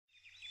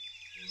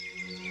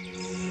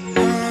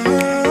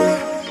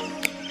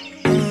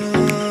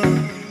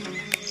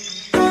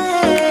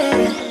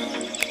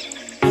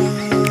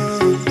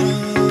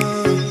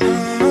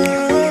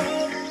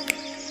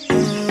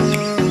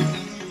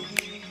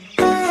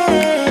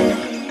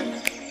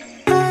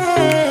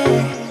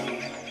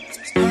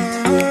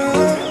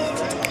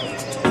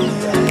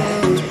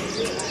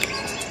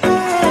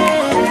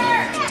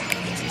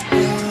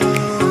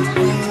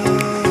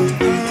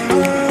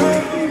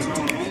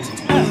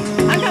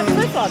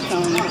thoughts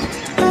on it.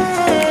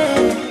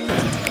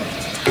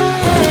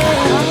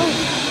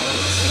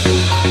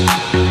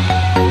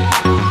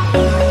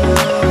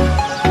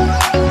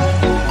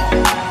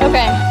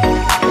 Okay,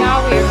 now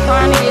we are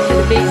trying to get to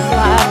the big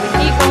slide. We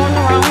keep going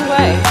the wrong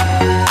way.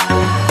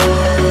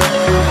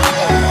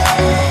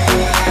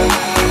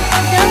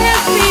 Go ahead,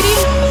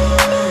 sweetie.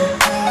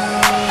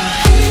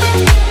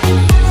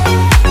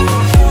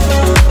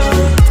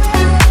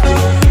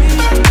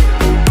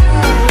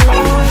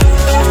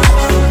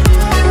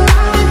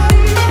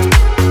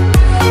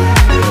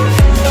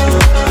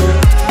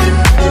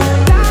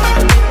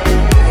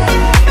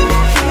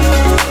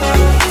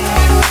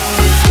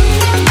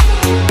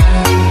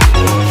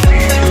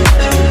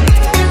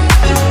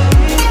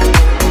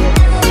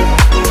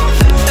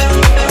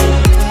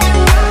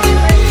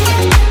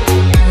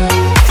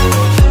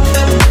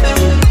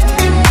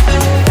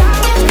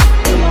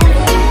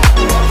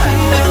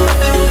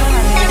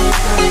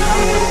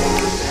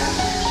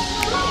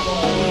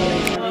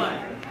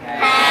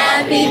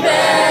 Happy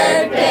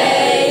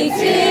birthday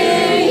to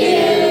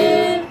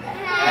you.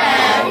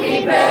 Happy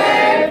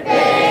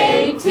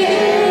birthday to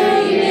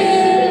you.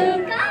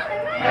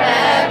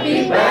 Happy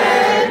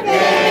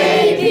birthday,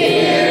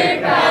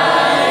 dear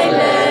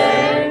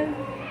Kylar.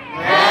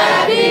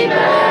 Happy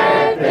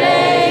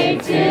birthday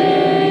to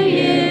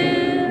you.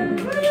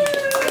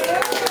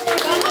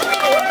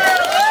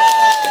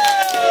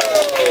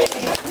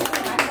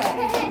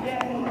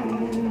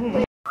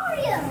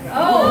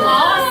 Oh,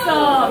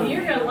 awesome!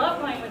 You're gonna love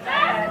playing with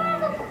that.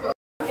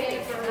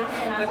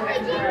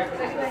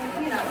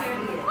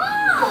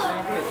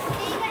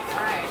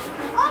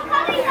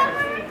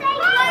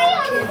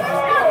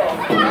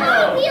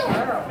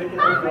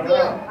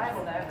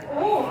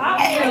 Oh, Hot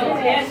Wheels!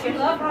 Yes, you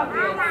love Hot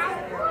Wheels.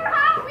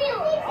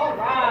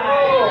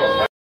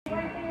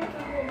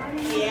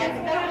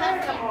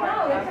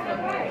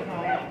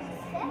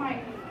 All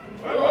right.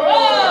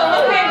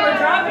 Oh, okay, we're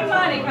dropping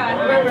money,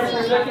 Kylar.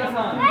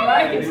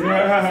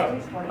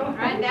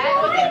 Right, that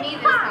wasn't me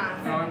this time.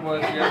 No, it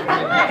was.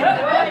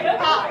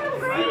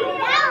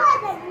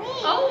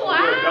 Oh,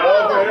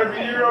 wow. For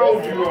every year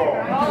old you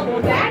are. Oh,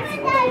 well, that's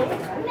cool.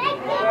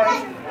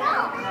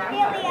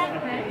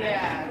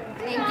 Yeah.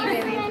 Thank you,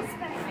 baby.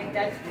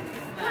 That's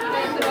you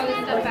guys put all this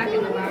stuff back in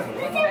the box.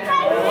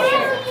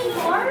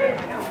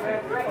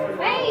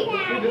 Hey,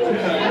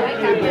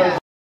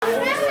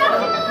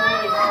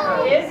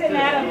 isn't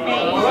that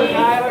amazing?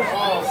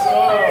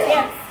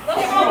 Yes. Look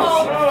at Momo.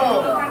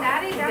 Look on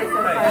Daddy. That's so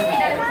funny.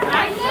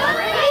 I know.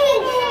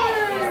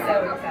 She's so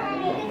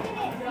excited.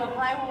 So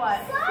play what?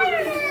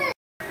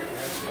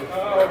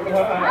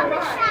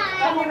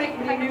 I'm gonna make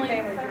my new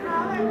favorite.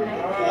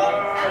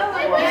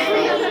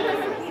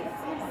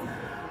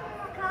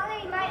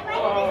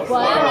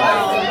 Wow.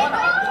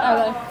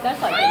 Oh, that's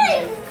like Look at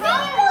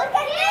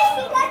this.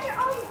 You got your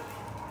own.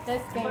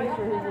 that's game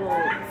for his little.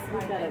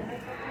 He's got a,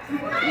 you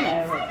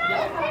know,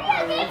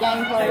 a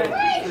game player.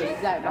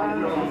 Exactly.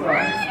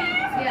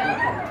 Yeah.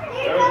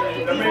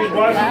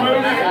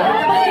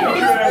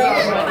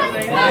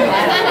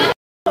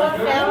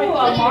 That means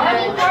watch the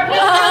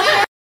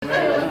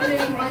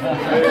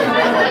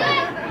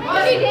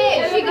Well, she did.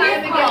 She got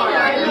him a gift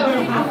card.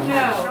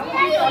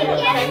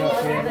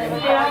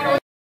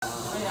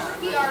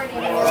 He already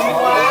did.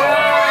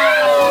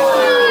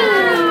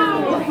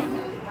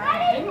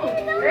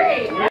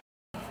 Great.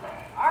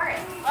 All right,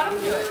 let him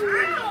do it.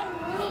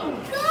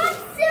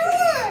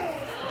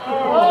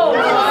 Oh,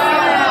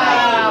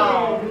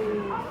 wow.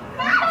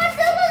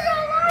 Godzilla's a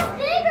lot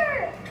bigger.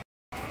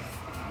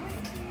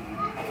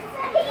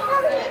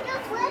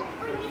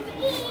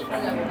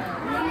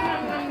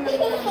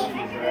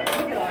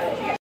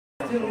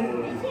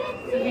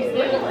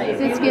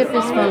 This gift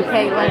is from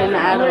Caitlin and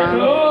Adeline.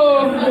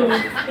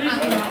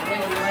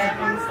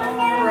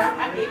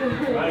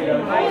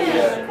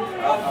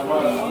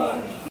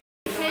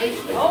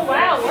 Oh,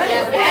 wow, what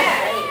is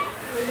that?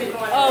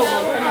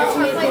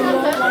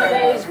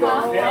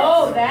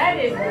 Oh, that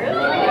is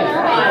really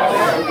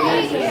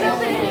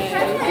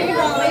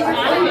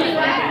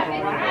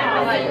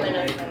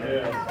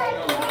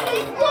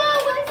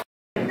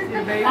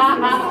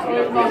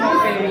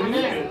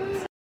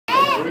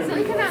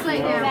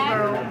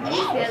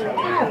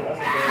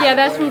yeah,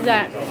 that's from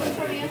Zach.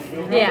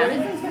 Yeah.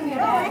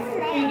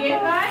 You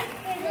get that?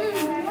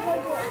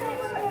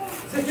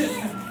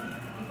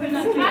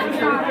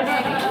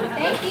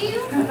 Thank you.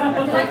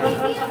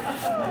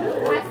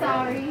 I'm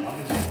sorry.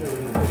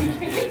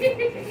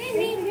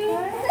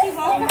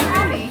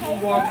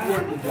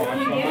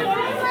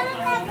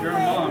 Your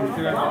mom,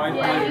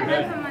 you have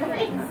to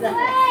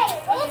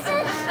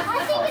I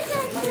think it's a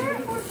shirt.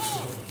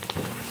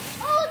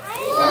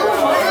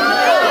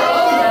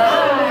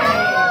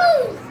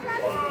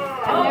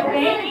 Oh,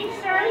 baby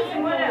shirts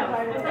and what else?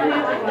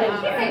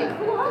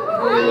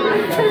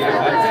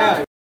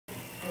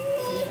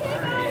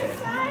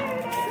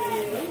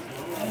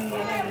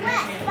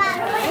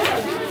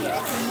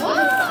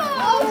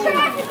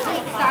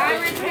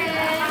 Siren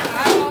head,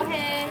 eyeball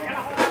head,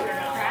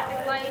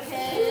 traffic light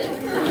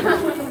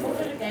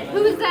head. Who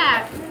is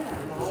that?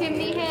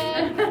 Chimney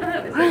head?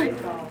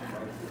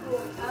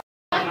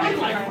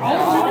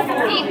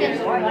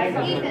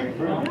 Ethan.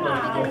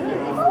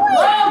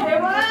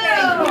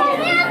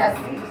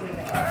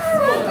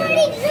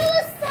 Somebody drew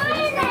a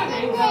sign on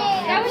it.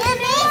 That was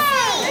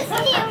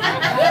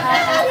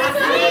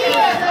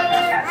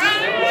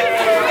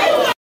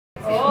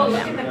Oh, look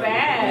at the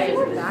bag.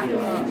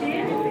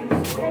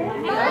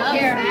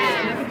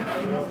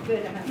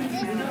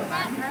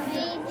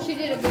 She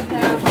did a good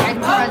job.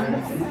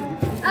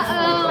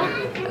 Uh-oh.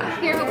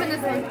 Here, open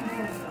this one.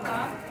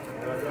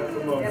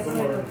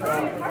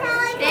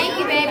 Thank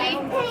you, baby.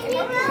 Thank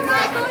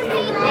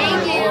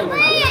you.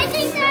 Wait, I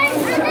think I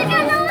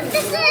know what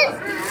this is.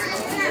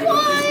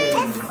 What?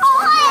 It's called.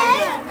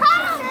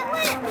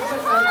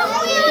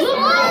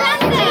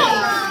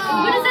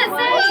 What does that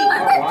say?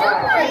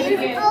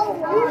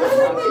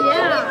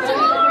 Yeah. The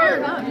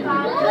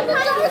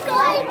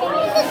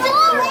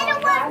door. They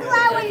don't want to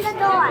glow in the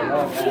door.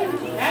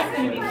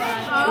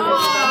 Oh.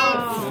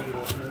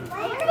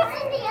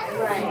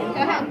 Go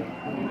ahead.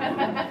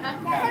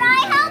 Can I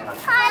help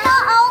Kyla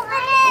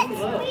open it?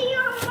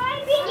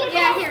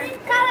 Yeah, here.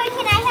 Kyla,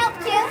 can I help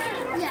too?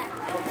 Yeah.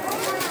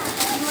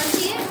 You want to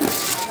see it?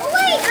 Oh,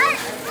 wait,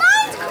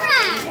 mine's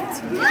cracked.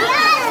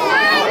 Yes,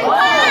 mine's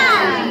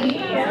cracked.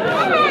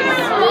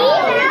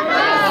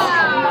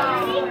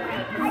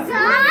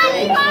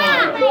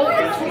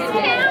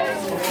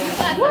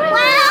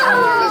 Wow.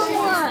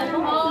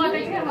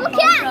 Look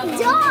at that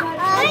door.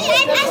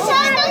 I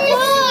saw those.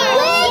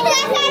 Wait, I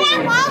saw that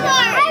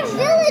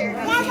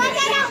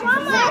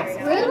Walmart.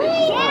 Really?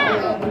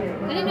 Yeah.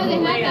 I didn't know they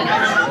had that.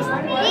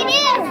 It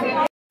is.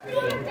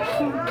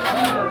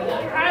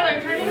 Kyler,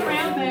 turn it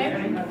around, babe.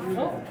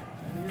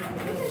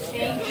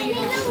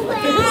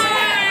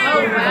 Oh,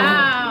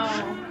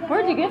 wow.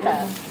 Where'd you get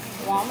that?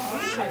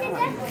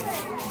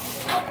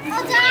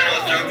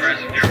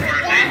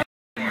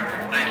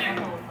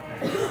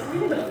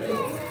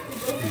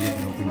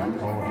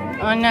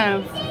 Oh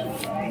no.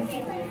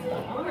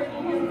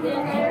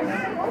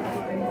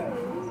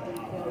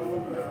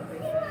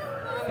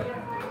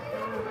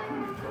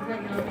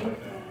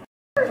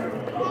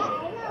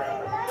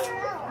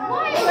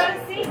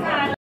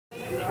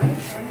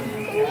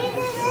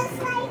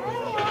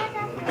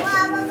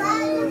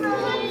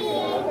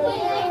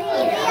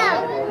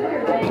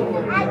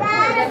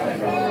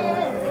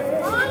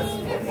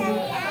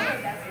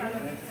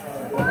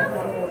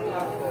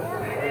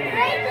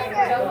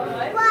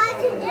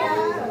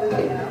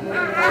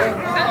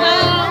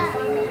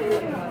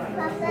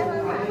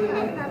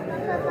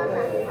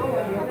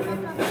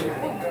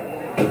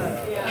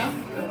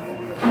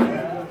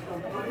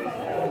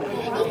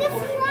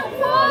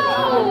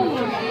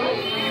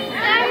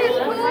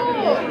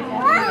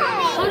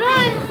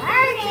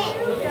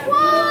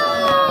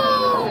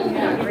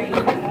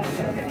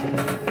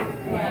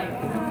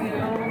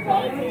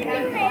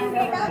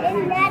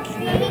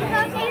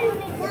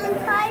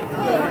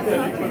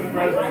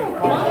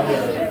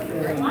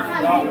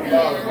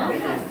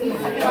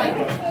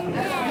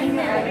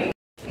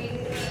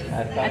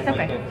 That's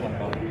okay.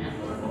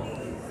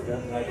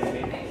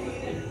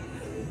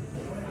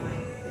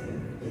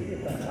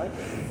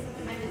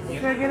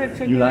 Can I get a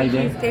chicken You like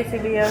cheese that?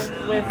 quesadilla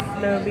with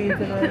no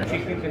beans in it?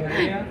 Chicken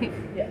quesadilla?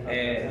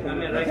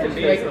 Dame rice and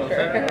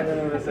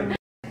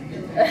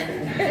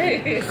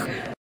beans.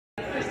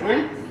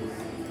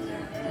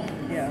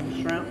 Yeah,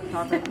 shrimp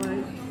taco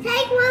plate.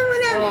 Take one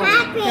when I'm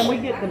happy. Can we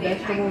get the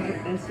vegetables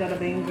instead of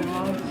beans and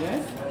rice?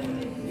 Yes.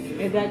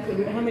 Is that,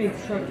 how many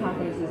shrimp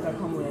tacos does that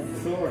come with?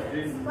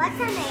 What's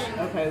her name?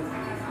 Okay.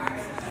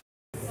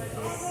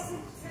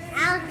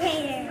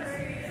 Alligator.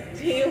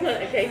 Do you want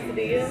a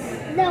quesadilla?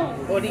 No.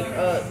 Or do you,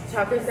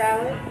 taco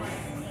salad?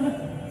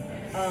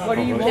 What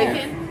do you want?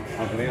 Chicken.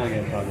 I believe I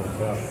get taco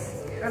salad.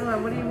 I don't know,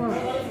 what do you want?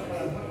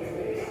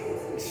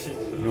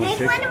 You want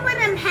Take chicken? one when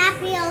I'm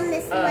happy on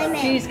this limit.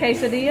 Cheese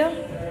quesadilla?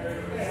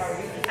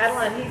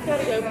 Adeline, he's got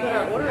to go put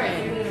our order in.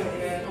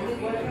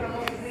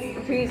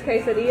 Cheese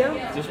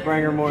quesadilla? Just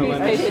bring her more Cheese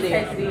lemons.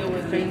 quesadilla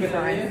with beans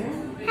fries.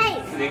 Hey,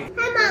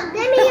 Mom,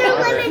 give me your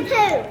lemon too.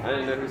 I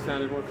didn't know who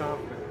sounded more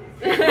confident.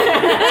 I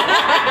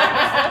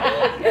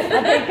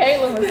think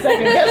Caitlin was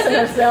second guessing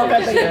herself at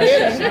the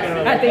beginning.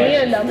 At the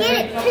end, I Get mean.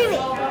 it to me.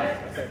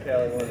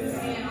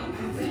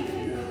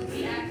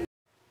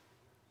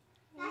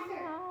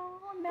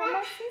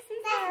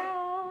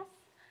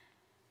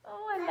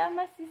 Oh, I love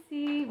my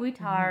sissy. We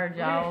tired,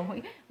 y'all.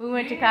 We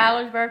went to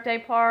Kylars' birthday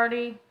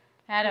party.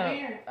 Had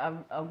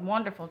a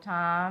wonderful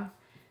time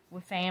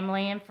with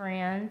family and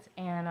friends,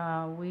 and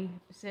we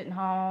sitting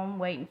home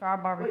waiting for our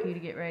barbecue to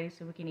get ready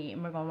so we can eat,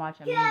 and we're gonna watch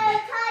a movie.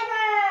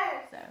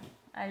 Tigers! So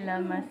I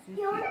love my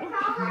You want sissy. to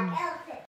call her elephant?